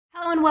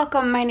Hello and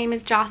welcome, my name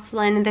is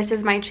Jocelyn, this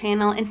is my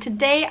channel, and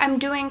today I'm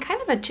doing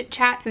kind of a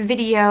chit-chat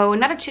video,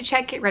 not a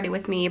chit-chat get ready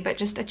with me, but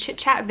just a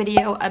chit-chat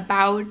video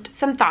about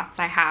some thoughts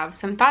I have.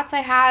 Some thoughts I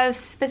have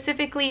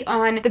specifically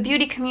on the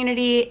beauty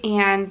community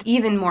and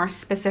even more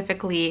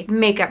specifically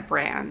makeup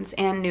brands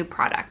and new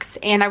products.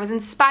 And I was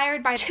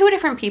inspired by two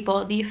different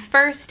people, the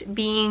first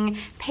being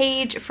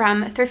Paige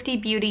from Thrifty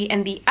Beauty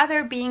and the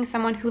other being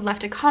someone who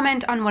left a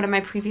comment on one of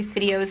my previous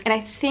videos, and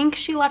I think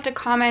she left a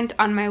comment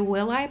on my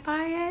Will I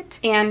Buy It?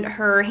 And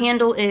her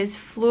handle is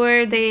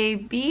Fleur de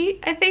B,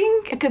 I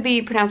think. I could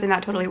be pronouncing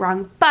that totally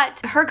wrong, but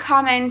her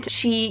comment,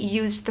 she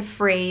used the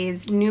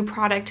phrase new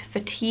product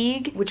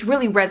fatigue, which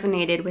really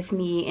resonated with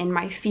me in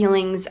my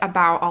feelings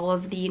about all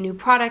of the new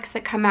products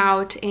that come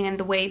out and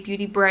the way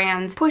beauty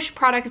brands push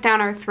products down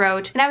our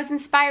throat. And I was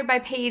inspired by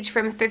Paige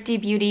from Thrifty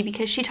Beauty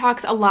because she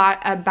talks a lot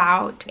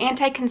about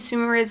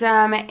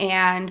anti-consumerism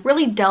and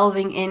really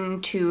delving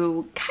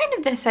into kind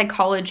of the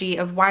psychology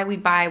of why we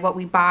buy what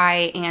we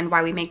buy and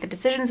why we make the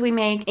decisions we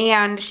make.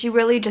 And she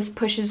really just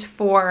pushes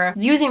for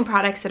using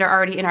products that are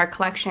already in our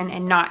collection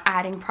and not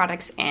adding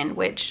products in,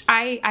 which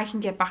I can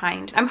get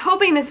behind. I'm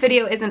hoping this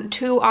video isn't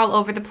too all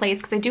over the place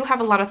because I do have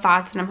a lot of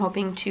thoughts and I'm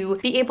hoping to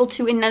be able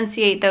to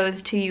enunciate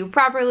those to you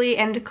properly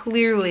and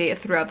clearly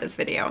throughout this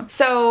video.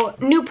 So,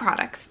 new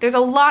products. There's a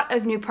lot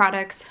of new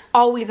products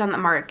always on the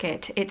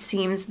market. It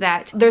seems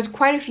that there's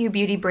quite a few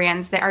beauty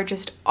brands that are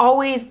just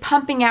always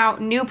pumping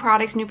out new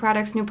products, new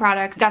products, new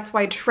products. That's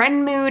why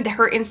Trend Mood,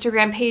 her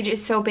Instagram page,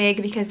 is so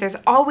big because there's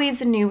always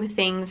new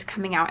things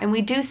coming out, and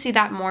we do see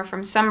that more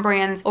from some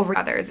brands over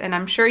others, and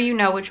I'm sure you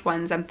know which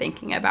ones I'm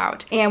thinking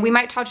about, and we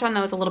might touch on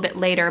those a little bit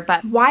later.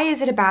 But why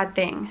is it a bad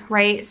thing,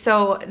 right?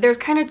 So there's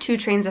kind of two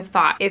trains of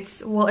thought.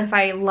 It's, well, if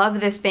I love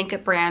this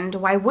makeup brand,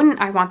 why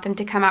wouldn't I want them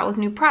to come out with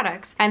new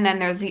products? And then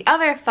there's the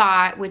other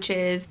thought, which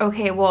is,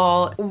 okay,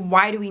 well,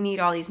 why do we need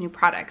all these new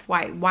products?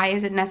 Why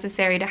is it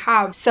necessary to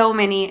have so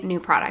many new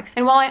products?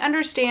 And while I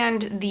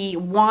understand the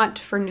want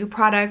for new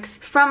products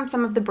from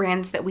some of the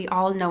brands that we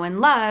all know and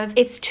love,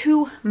 it's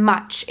too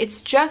much.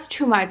 It's just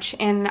too much,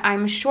 and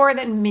I'm sure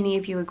that many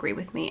of you agree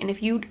with me. And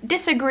if you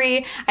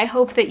disagree, I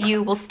hope that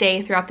you will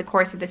stay throughout the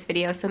course of this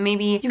video, so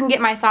maybe you can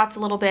get my thoughts a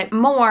little bit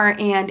more,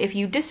 and if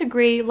you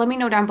disagree, let me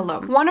know down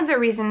below. One of the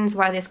reasons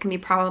why this can be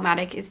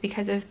problematic is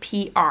because of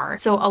PR.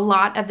 So a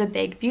lot of the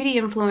big beauty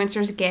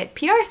influencers get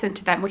PR sent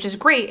to them, which is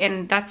great,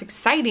 and that's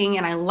exciting,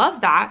 and I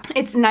love that.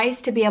 It's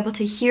nice to be able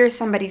to hear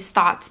somebody's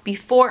thoughts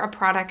before a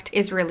product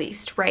is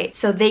released, right?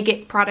 So they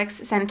get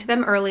products sent to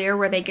them earlier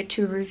where they get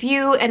to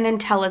review and then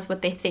tell us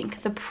what they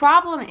think. The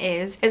problem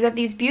is that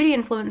these beauty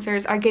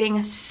influencers are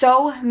getting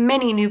so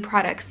many new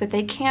products that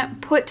they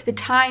can't put the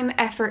time,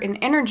 effort, and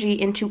energy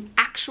into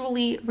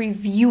actually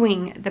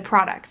reviewing the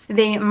products.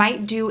 They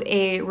might do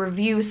a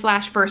review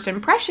slash first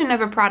impression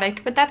of a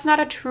product, but that's not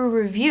a true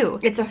review.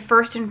 It's a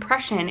first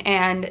impression,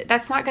 and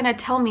that's not gonna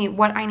tell me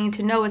what I need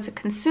to know as a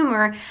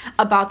consumer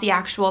about the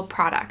actual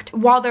product.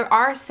 While there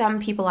are some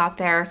people out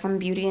there, some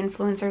beauty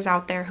influencers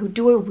out there who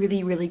do a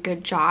really, really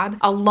good job,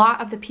 a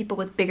lot of the people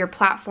with bigger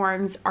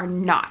platforms are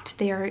not.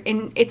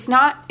 It's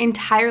not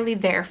entirely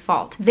their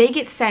fault. They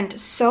get sent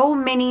so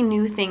many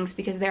new things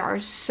because there are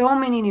so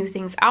many new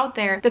things out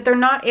there that they're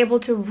not able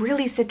to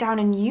really sit down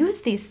and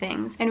use these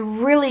things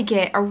and really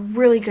get a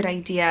really good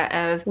idea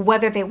of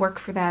whether they work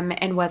for them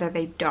and whether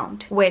they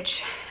don't.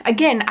 Which,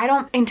 again, I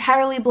don't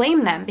entirely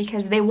blame them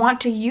because they want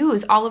to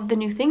use all of the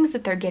new things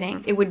that they're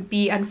getting. It would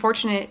be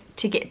unfortunate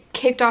to get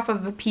kicked off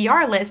of a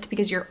PR list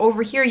because you're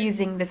over here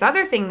using this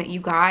other thing that you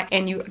got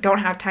and you don't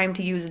have time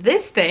to use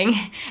this thing,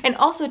 and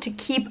also to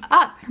keep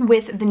up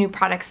with the new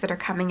products that are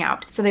coming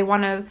out. So they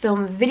want to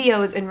film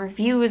videos and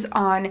reviews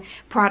on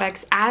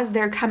products as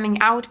they're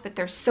coming out, but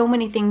there's so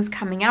many things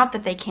coming out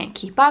that they can't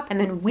keep up, and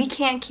then we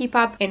can't keep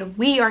up, and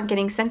we aren't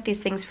getting sent these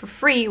things for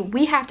free.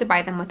 We have to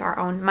buy them with our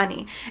own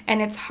money,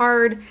 and it's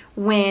hard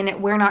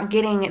when we're not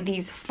getting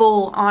these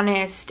full,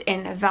 honest,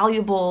 and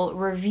valuable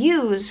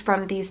reviews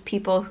from these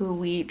people who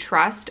we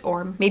trust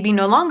or maybe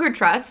no longer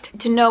trust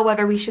to know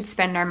whether we should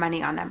spend our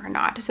money on them or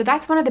not. So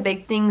that's one of the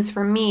big things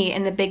for me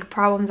and the big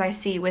problems I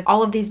see with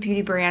all of these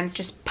beauty brands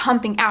just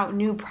pumping out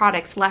new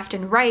products left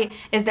and right,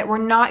 is that we're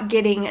not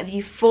getting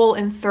the full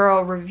and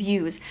thorough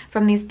reviews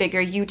from these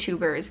bigger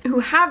YouTubers who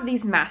have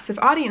these massive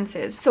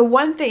audiences. So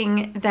one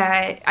thing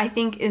that I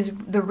think is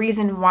the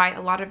reason why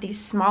a lot of these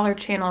smaller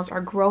channels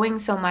are growing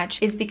so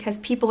much is because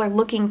people are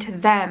looking to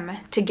them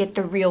to get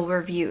the real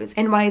reviews,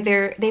 and why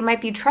they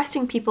might be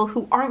trusting people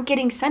who aren't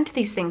getting sent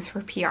these things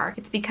for PR.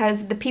 It's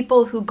because the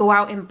people who go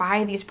out and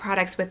buy these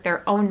products with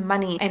their own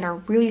money and are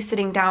really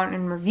sitting down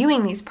and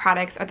reviewing these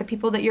products are the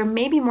people that you're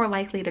maybe more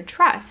likely to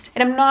trust.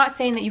 And I'm not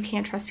saying that you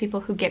can't trust people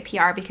who get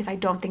PR, because I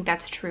don't think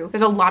that's true.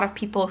 There's a lot of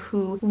people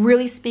who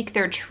really speak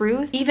their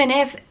truth, even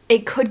if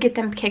it could get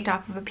them kicked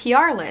off of a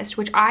PR list,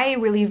 which I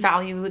really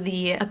value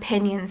the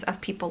opinions of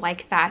people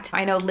like that.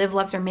 I know Liv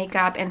Loves Her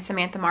Makeup and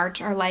Samantha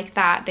March are like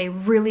that. They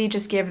really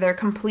just give their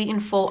complete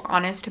and full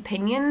honest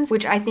opinions,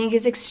 which I think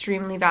is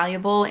extremely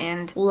valuable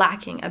and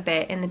lacking a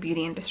bit in the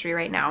beauty industry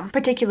right now,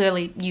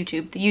 particularly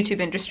YouTube, the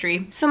YouTube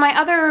industry. So my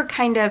other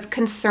kind of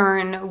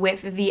concern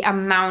with the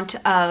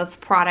amount of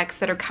products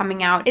that are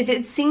coming out is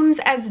it seems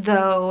as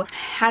though,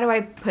 how do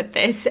I put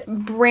this?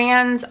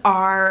 Brands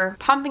are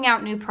pumping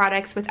out new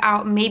products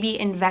without maybe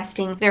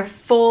investing their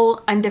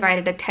full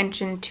undivided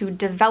attention to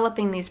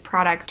developing these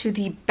products to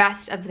the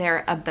best of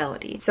their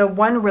ability. So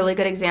one really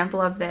good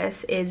example of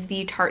this is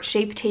the Tarte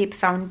Shape Tape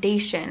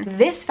foundation.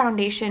 This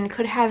foundation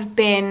could have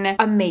been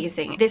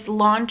amazing. This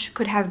launch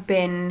could have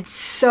been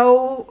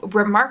so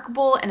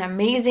remarkable and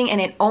amazing, and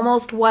it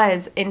almost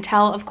was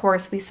until, of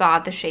course, we saw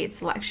the shade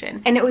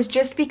selection. And it was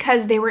just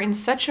because they were in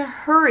such a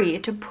hurry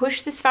to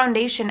push this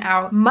foundation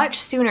out much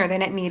sooner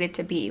than it needed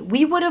to be.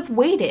 We would have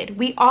waited.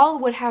 We all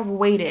would have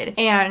waited,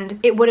 and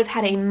it would have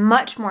had a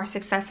much more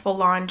successful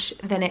launch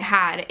than it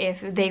had if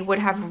they would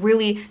have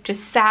really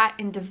just sat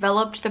and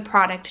developed the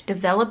product,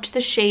 developed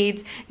the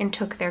shades, and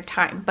took their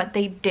time. But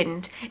they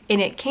didn't,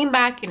 and it came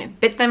back and it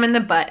bit them in the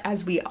butt,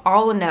 as we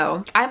all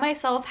know. I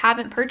myself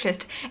haven't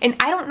purchased, and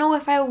I don't know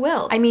if I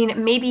will. I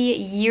mean, maybe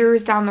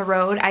years down the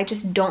road. I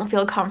just don't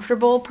feel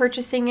comfortable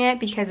purchasing it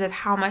because of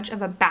how much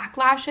of a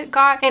backlash it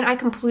got, and I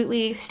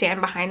completely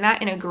stand behind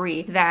that and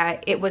agree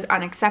that it was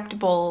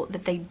unacceptable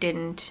that they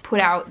didn't put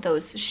out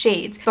those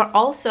shades. But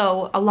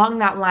also along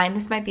that line,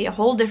 this might be a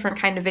whole different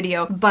kind of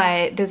video,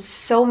 but there's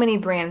so many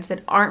brands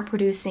that aren't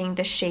producing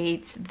the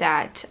shades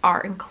that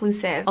are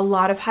inclusive. A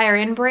lot of higher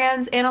end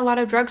brands and a lot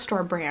of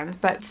drugstore brands,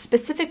 but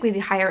specifically the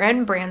higher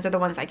end brands are the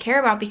ones I care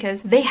about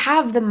because they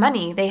have the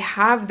money, they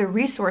have the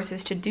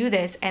resources to do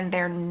this, and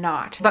they're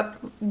not. But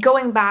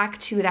going back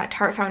to that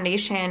Tarte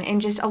foundation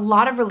and just a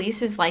lot of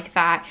releases like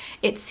that,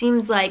 it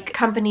seems like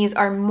companies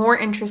are more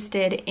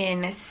interested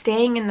in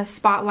staying in the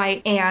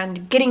spotlight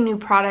and getting new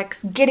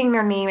products, getting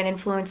their name in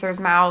influencers'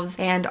 mouths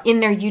and in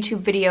their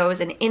YouTube videos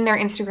and in their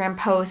Instagram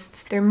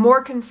posts. They're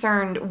more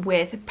concerned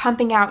with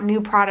pumping out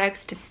new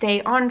products to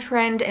stay on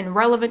trend and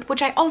relevant,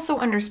 which I also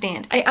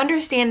understand. I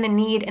understand the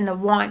need and the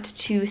want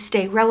to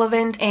stay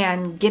relevant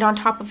and get on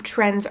top of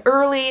trends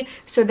early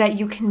so that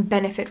you can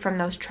benefit from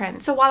those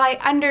trends. So while I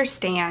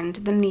understand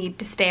the need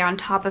to stay on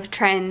top of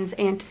trends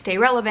and to stay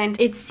relevant,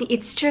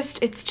 it's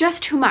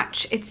just too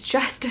much. It's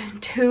just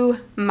too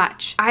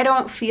much. I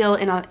don't feel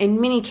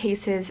in many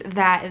cases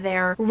that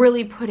they're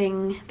really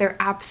putting their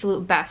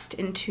absolute best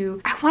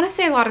into, I want to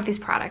say, a lot of these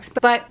products.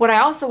 But what I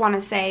also want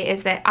to say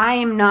is that I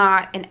am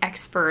not an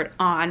expert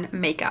on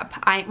makeup.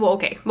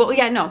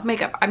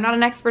 Makeup. I'm not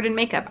an expert in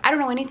makeup. I don't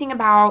know anything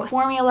about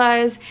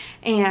formulas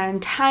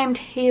and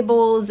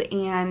timetables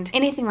and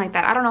anything like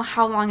that. I don't know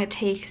how long it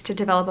takes to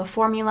develop a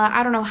formula.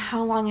 I don't know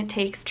how long it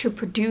takes to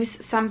produce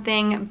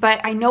something, but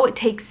I know it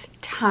takes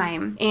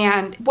time.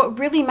 And what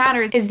really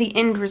matters is the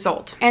end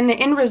result. And the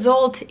end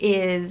result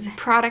is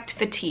product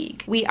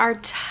fatigue. We are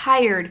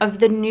tired of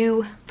the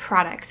new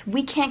products.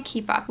 We can't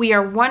keep up. We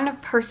are one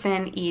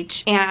person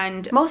each,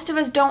 and most of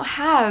us don't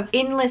have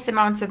endless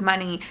amounts of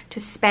money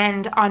to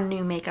spend on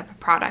new makeup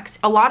products.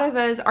 A lot of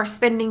us are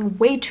spending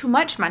way too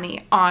much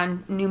money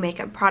on new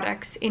makeup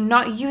products and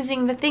not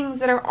using the things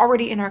that are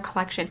already in our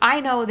collection. I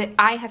know that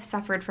I have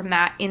suffered from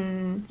that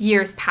in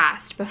years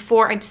past.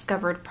 Before I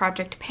discovered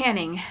Project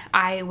Panning,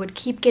 I would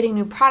keep getting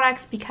new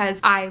products because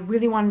I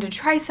really wanted to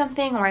try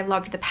something, or I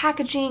loved the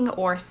packaging,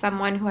 or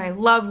someone who I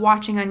love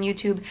watching on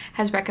YouTube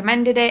has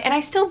recommended it, and I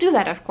still do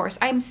that, of course.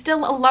 I'm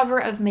still a lover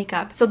of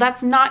makeup, so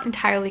that's not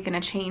entirely going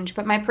to change,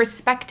 but my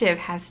perspective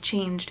has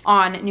changed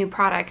on new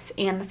products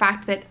and the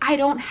fact that I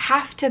don't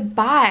have to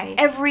buy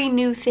every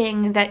new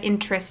thing that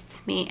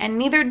interests me, and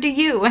neither do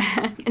you.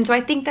 And so I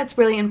think that's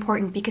really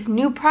important because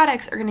new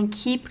products are going to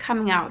keep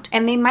coming out,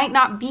 and they might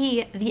not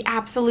be the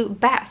absolute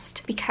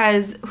best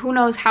because who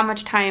knows how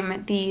much time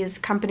these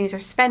companies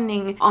are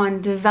spending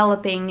on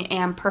developing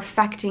and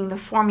perfecting the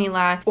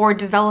formula or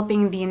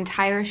developing the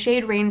entire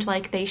shade range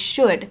like they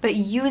should. But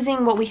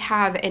using what we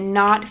have and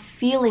not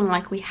feeling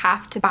like we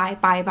have to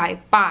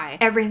buy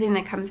everything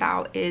that comes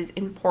out is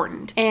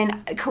important.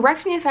 And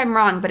correct me if I'm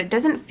wrong, but it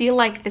doesn't feel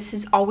like this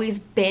has always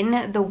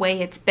been the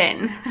way it's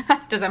been.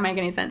 Does that make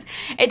any sense?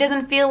 It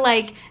doesn't feel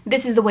like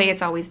this is the way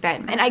it's always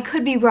been. And I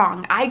could be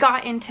wrong. I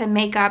got into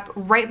makeup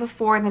right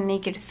before the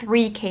Naked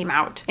 3 came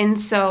out. And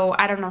so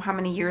I don't know how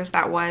many years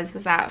that was.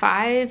 Was that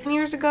 5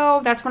 years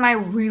ago? That's when I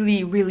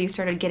really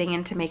started getting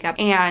into makeup.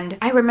 And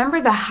I remember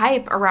the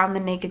hype around the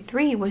Naked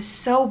 3 was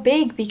so big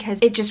big because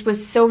it just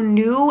was so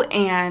new,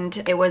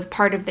 and it was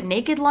part of the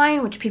Naked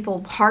line, which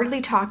people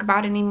hardly talk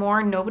about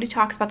anymore. Nobody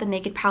talks about the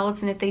Naked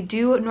palettes, and if they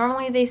do,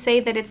 normally they say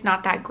that it's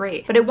not that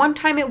great. But at one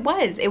time it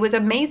was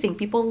amazing.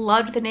 People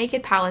loved the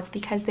Naked palettes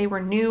because they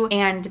were new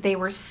and they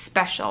were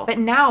special. But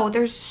now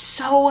there's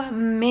so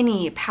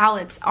many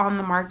palettes on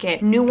the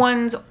market. New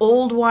ones,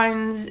 old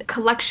ones,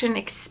 collection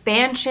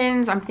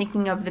expansions. I'm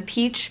thinking of the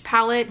Peach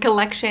palette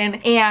collection,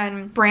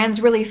 and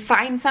brands really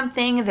find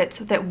something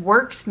that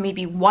works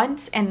maybe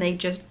once and they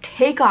just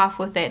take off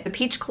with it. The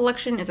Peach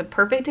collection is a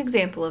perfect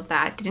example of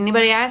that. Did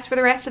anybody ask for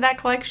the rest of that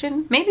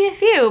collection? Maybe a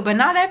few, but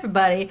not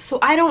everybody. So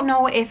I don't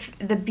know if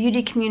the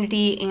beauty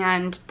community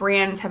and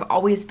brands have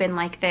always been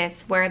like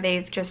this, where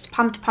they've just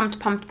pumped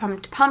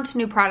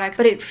new products,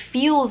 but it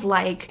feels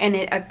like, and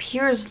it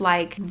appears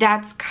like,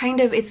 it's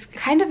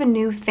kind of a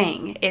new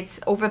thing. It's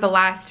over the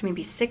last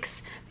maybe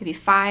 6, maybe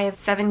 5,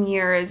 7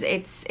 years,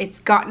 it's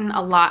gotten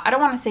a lot, I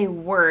don't want to say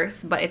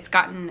worse, but it's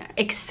gotten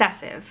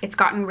excessive. It's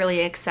gotten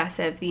really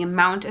excessive, the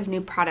amount of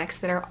new products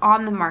that are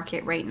on the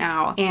market right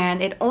now.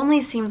 And it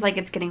only seems like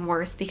it's getting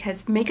worse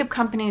because makeup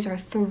companies are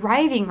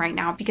thriving right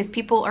now because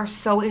people are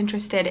so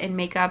interested in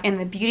makeup, and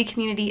the beauty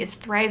community is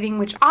thriving,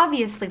 which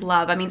obviously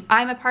love. I mean,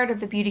 I'm a part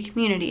of the beauty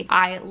community.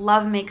 I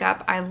love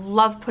makeup. I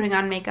love putting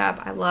on makeup.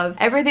 I love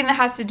everything that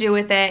has to do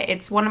with it.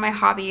 It's one of my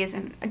hobbies,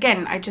 and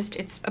again,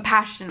 it's a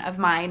passion of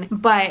mine.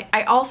 But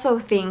I also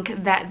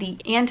think that the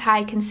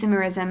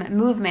anti-consumerism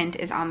movement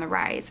is on the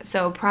rise.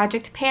 So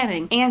project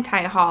panning,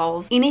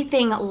 anti-hauls,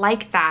 anything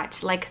like that,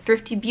 like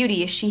Thrifty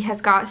Beauty, she has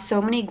got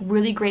so many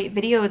really great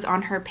videos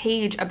on her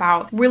page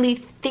about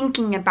really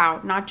thinking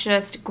about not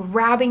just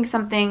grabbing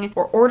something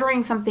or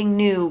ordering something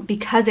new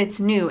because it's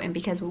new and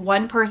because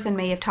one person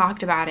may have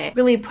talked about it.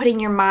 Really putting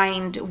your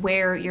mind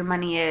where your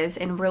money is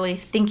and really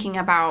thinking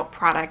about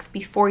products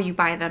before you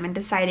buy them and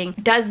deciding,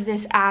 does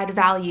this add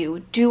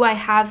value? Do I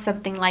have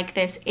something like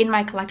this in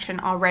my collection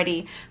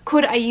already?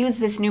 Could I use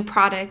this new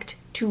product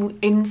to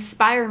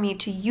inspire me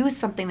to use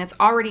something that's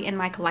already in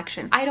my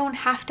collection? I don't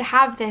have to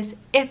have this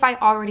if I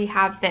already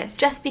have this.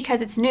 Just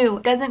because it's new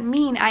doesn't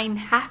mean I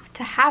have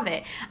to have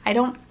it. I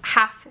don't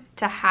have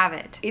to have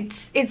it.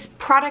 It's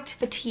product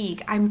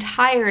fatigue. I'm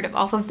tired of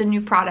all of the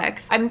new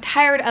products. I'm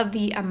tired of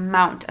the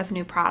amount of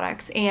new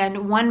products.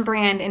 And one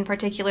brand in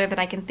particular that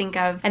I can think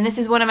of, and this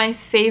is one of my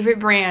favorite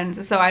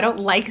brands, so I don't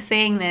like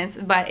saying this,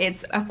 but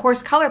it's of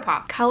course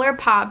ColourPop.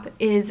 ColourPop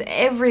is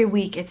every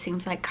week, it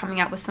seems like,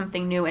 coming out with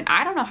something new, and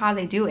I don't know how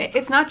they do it.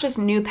 It's not just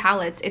new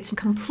palettes, it's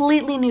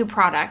completely new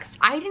products.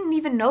 I didn't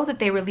even know that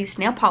they released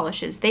nail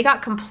polishes. They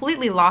got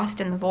completely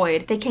lost in the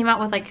void. They came out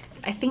with like,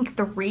 I think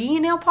 3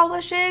 nail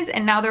polishes,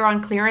 and now they're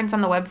on clearance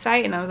on the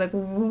website, and I was like,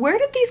 where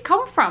did these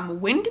come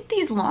from? When did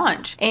these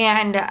launch?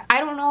 And I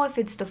don't know if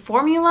it's the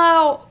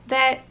formula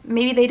that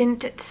maybe they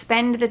didn't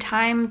spend the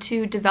time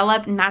to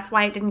develop and that's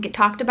why it didn't get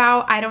talked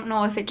about. I don't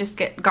know if it just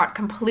got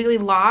completely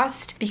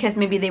lost because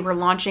maybe they were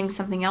launching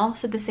something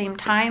else at the same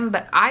time,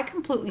 but I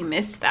completely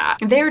missed that.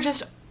 They're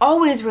just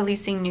always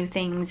releasing new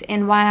things,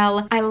 and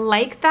while I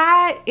like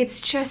that,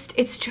 it's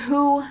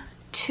too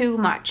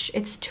much.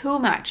 It's too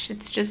much.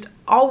 It's just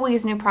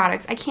always new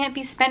products. I can't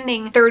be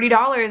spending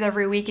 $30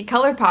 every week at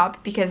ColourPop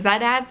because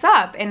that adds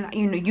up, and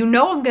you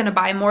know I'm gonna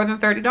buy more than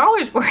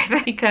 $30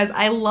 worth because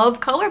I love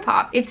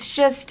ColourPop. It's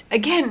just,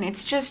 again,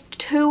 it's just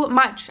too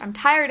much. I'm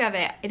tired of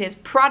it. It is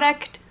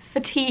product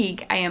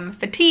fatigue. I am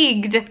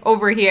fatigued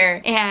over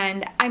here,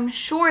 and I'm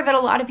sure that a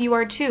lot of you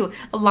are too.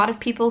 A lot of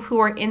people who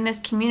are in this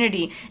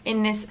community,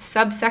 in this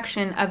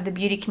subsection of the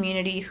beauty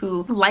community,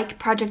 who like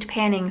project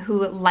panning,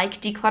 who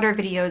like declutter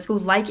videos, who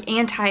like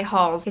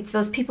anti-hauls. It's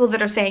those people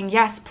that are saying,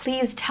 yes,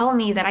 please tell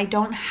me that I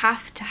don't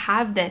have to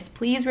have this.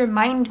 Please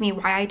remind me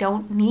why I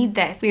don't need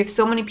this. We have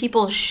so many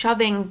people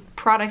shoving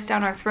products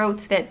down our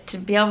throats that to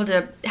be able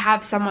to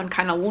have someone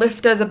kind of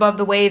lift us above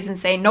the waves and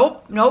say,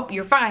 nope,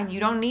 you're fine, you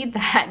don't need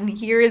that, and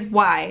here is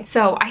why.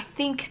 So I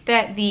think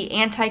that the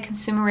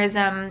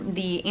anti-consumerism,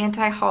 the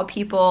anti-haul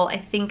people, I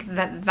think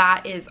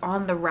that is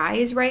on the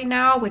rise right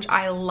now, which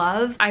I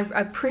love. I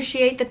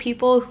appreciate the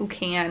people who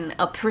can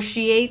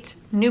appreciate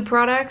new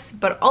products,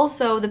 but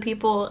also the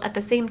people at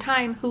the same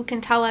time who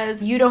can tell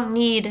us, you don't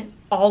need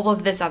all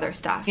of this other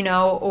stuff,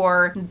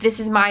 or this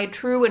is my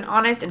true and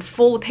honest and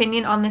full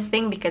opinion on this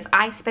thing because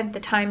I spent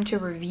the time to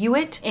review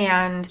it,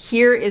 and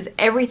here is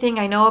everything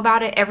I know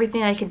about it,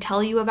 everything I can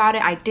tell you about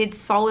it. I did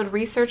solid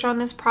research on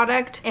this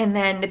product. And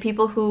then the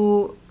people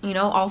who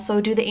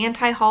also do the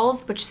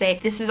anti-hauls, which say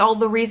this is all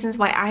the reasons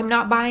why I'm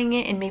not buying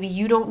it and maybe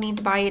you don't need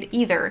to buy it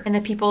either. And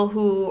the people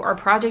who are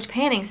project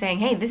panning saying,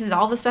 hey, this is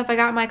all the stuff I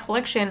got in my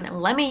collection,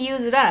 let me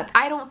use it up.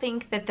 I don't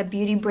think that the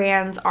beauty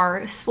brands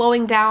are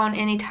slowing down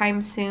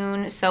anytime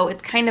soon, so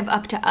it's kind of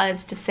up to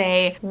us to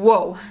say,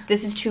 whoa,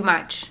 this is too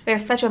much.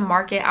 There's such a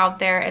market out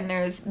there, and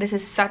this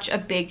is such a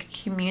big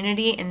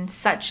community and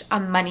such a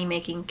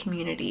money-making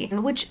community,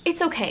 which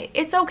it's okay,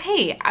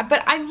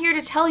 but I'm here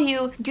to tell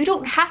you, you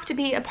don't have to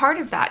be a part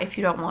of that. that if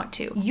you don't want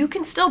to. You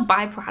can still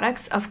buy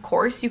products, of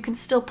course. You can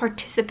still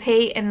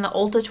participate in the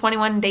Ulta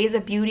 21 Days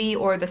of Beauty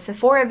or the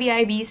Sephora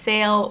VIB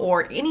sale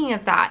or any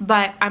of that,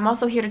 but I'm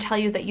also here to tell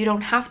you that you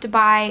don't have to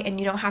buy and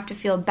you don't have to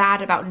feel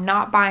bad about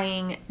not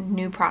buying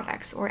new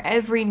products or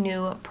every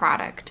new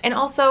product. And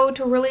also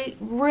to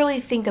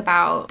really think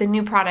about the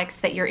new products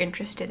that you're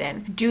interested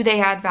in. Do they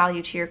add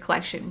value to your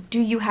collection?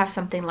 Do you have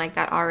something like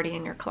that already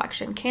in your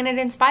collection? Can it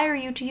inspire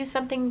you to use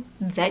something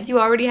that you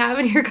already have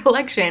in your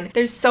collection?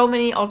 There's so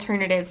many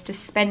alternatives to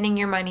spending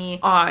your money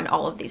on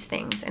all of these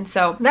things. And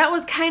so that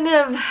was kind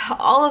of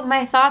all of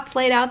my thoughts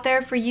laid out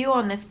there for you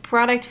on this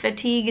product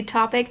fatigue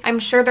topic. I'm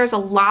sure there's a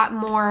lot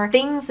more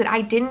things that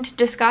I didn't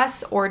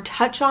discuss or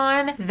touch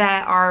on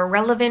that are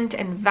relevant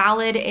and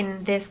valid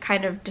in this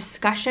kind of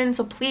discussion,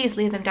 so please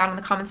leave them down in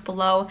the comments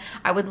below.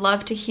 I would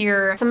love to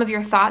hear some of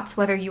your thoughts,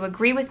 whether you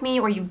agree with me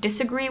or you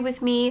disagree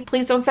with me.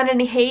 Please don't send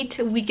any hate.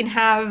 We can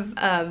have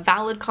a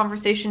valid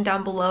conversation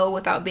down below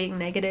without being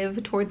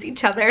negative towards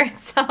each other.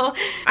 So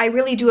I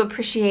really do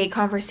appreciate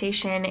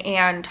conversation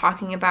and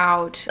talking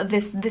about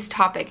this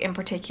topic in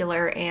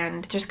particular,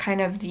 and just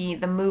kind of the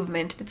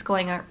movement that's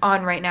going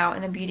on right now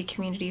in the beauty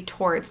community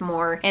towards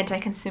more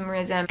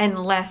anti-consumerism and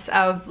less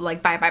of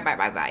like buy.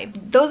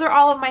 Those are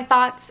all of my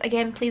thoughts.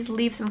 Again, please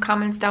leave some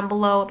comments down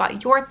below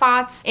about your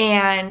thoughts,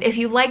 and if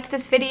you liked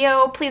this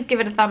video, please give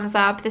it a thumbs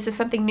up. This is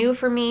something new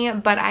for me,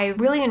 but I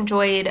really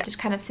enjoyed just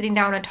kind of sitting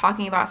down and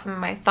talking about some of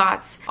my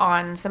thoughts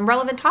on some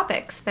relevant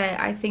topics that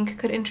I think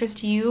could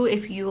interest you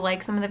if you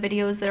like some of the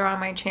videos that are on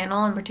my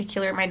channel, in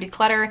particular my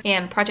declutter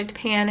and Project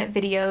Pan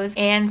videos.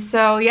 And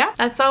so yeah,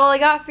 that's all I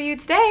got for you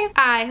today.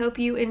 I hope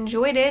you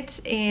enjoyed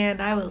it,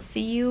 and I will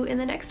see you in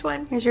the next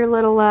one. Here's your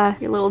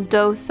little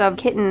dose of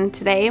kitten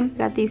today.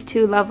 Got these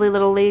two lovely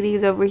little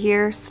ladies over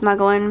here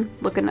snuggling,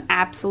 looking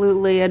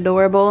absolutely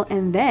adorable.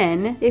 And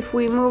then if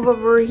we move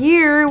over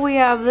here, we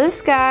have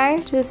this guy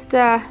just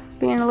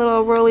being a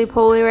little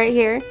roly-poly right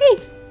here. Hey!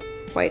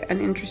 Quite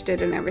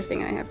uninterested in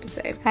everything I have to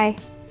say. Hi.